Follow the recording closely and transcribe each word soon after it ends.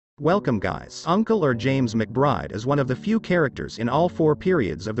Welcome guys. Ankel or James McBride is one of the few characters in all 4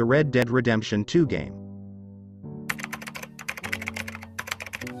 periods of the Red Dead Redemption 2 game.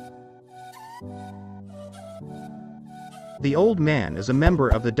 The old man is a member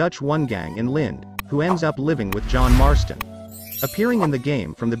of the Dutch One gang in Lind, who ends up living with John Marston. Appearing in the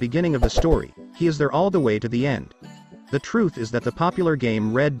game from the beginning of the story, he is there all the way to the end. The truth is that the popular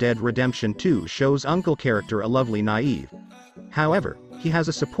game Red Dead Redemption 2 shows Ankel character a lovely naïve. However, he has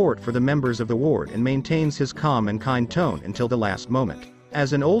a support for the members of the ward and maintains his calm and kind tone until the last moment.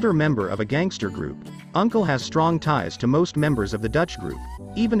 As an older member of a gangster group, Ankel has strong ties to most members of the Dutch group,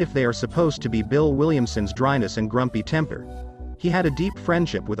 even if they are supposed to be Bill Williamson's dryness and grumpy temper. He had a deep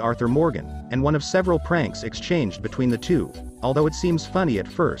friendship with Arthur Morgan, and one of several pranks exchanged between the two, although it seems funny at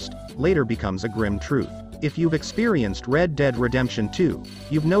first, later becomes a grim truth. If you've experienced Red Dead Redemption 2,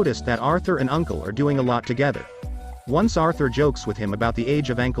 you've noticed that Arthur and Ankel are doing a lot together. Once Arthur jokes with him about the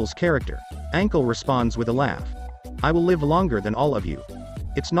age of Ankel's character, Ankel responds with a laugh. "I will live longer than all of you."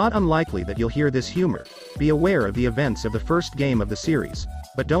 It's not unlikely that you'll hear this humor. Be aware of the events of the first game of the series,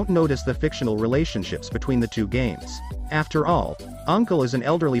 but don't notice the fictional relationships between the two games. After all, Ankel is an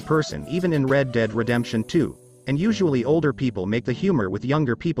elderly person even in Red Dead Redemption 2, and usually older people make the humor with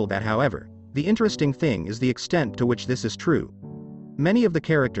younger people that however, the interesting thing is the extent to which this is true. Many of the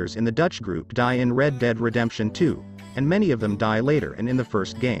characters in the Dutch group die in Red Dead Redemption 2, and many of them die later and in the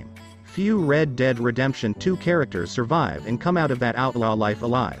first game. Few Red Dead Redemption 2 characters survive and come out of that outlaw life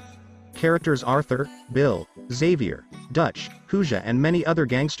alive. Characters Arthur, Bill, Xavier, Dutch, HIGHER.T and many other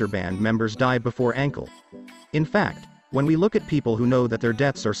gangster band members die before Ankel. In fact, when we look at people who know that their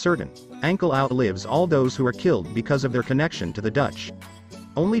deaths are certain, Ankel outlives all those who are killed because of their connection to the Dutch.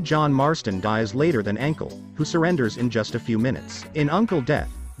 Only John Marston dies later than Ankel, who surrenders in just a few minutes. In Ankel's death,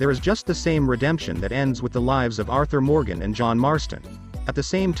 there is just the same redemption that ends with the lives of Arthur Morgan and John Marston. At the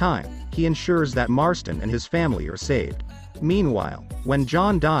same time, he ensures that Marston and his family are saved. Meanwhile, when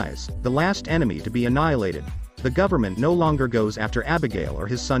John dies, the last enemy to be annihilated, the government no longer goes after Abigail or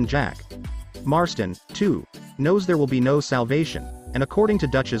his son Jack. Marston, too, knows there will be no salvation, and according to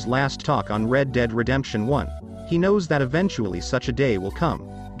Dutch's last talk on Red Dead Redemption 1, he knows that eventually such a day will come,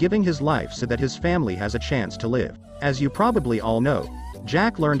 giving his life so that his family has a chance to live. As you probably all know,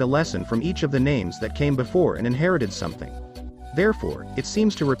 Jack learned a lesson from each of the names that came before and inherited something. Therefore, it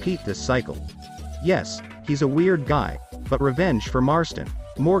seems to repeat this cycle. Yes, he's a weird guy, but revenge for Marston,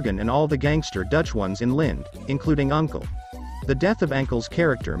 Morgan and all the gangster Dutch ones in Lind, including Ankel. The death of Ankel's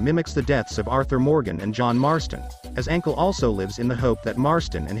character mimics the deaths of Arthur Morgan and John Marston, as Ankel also lives in the hope that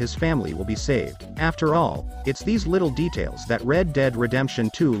Marston and his family will be saved. After all, it's these little details that Red Dead Redemption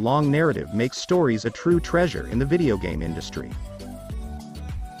 2 long narrative makes stories a true treasure in the video game industry.